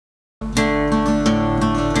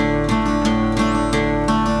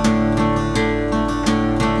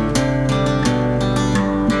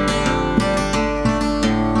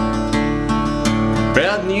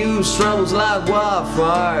news travels like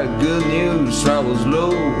wildfire. Good news travels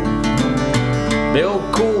low. They all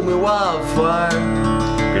call me wildfire,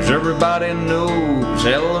 'cause everybody knows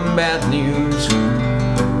hell and bad news.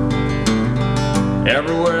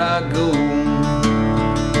 Everywhere I go,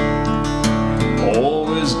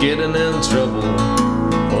 always getting in trouble,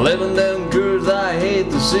 living them girls I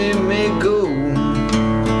hate to see me go.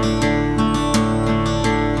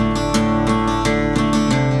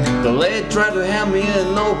 The lady tried to hand me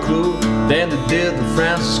in no clue, then they did the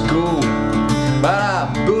Francis school. But I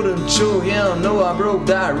couldn't show him, no, I broke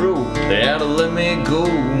that rule. They had to let me go,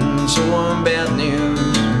 so I'm bad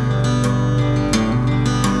news.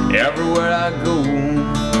 Everywhere I go,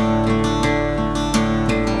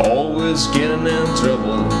 always getting in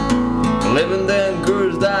trouble, living them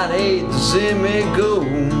girls that hate to see me go.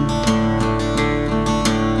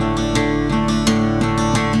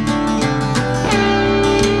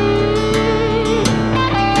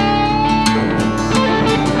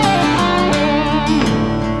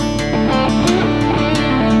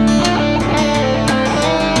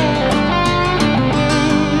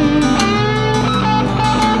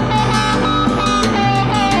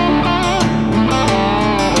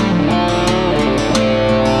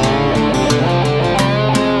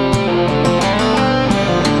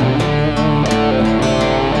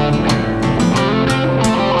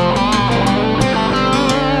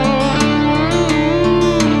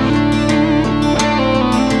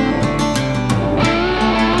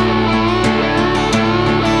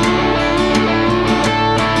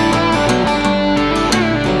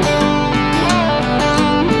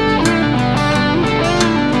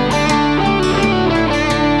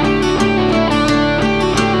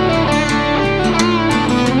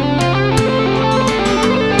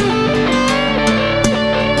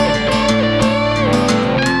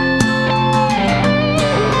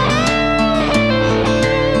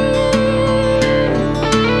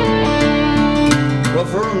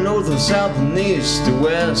 From north and south and east to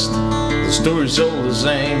west, the story's all the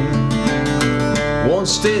same. One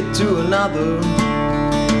state to another,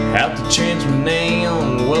 have to change my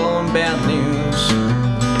name. Well, I'm bad news.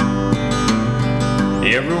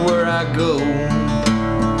 Everywhere I go,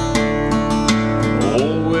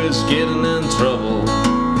 always getting in trouble,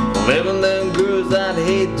 living them girls that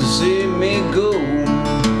hate to see me go.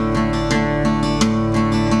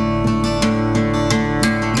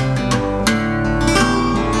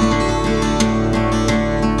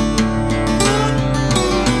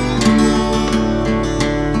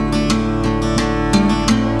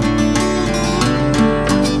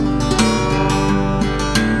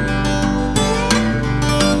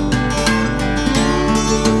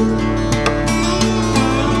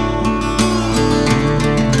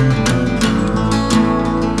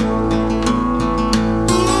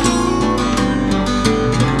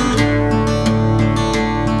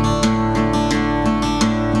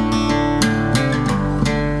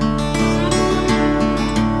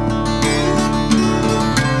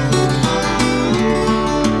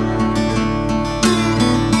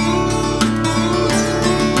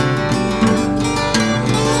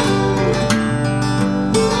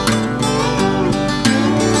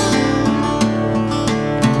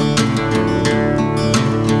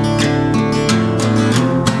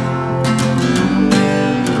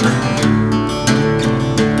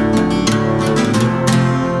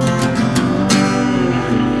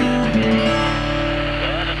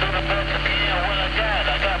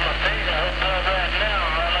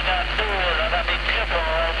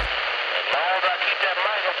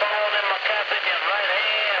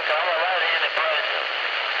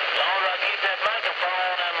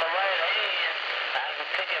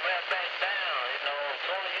 Pick it right back down, you know. As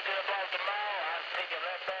soon as you get up off the mall, I pick it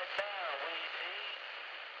right back down.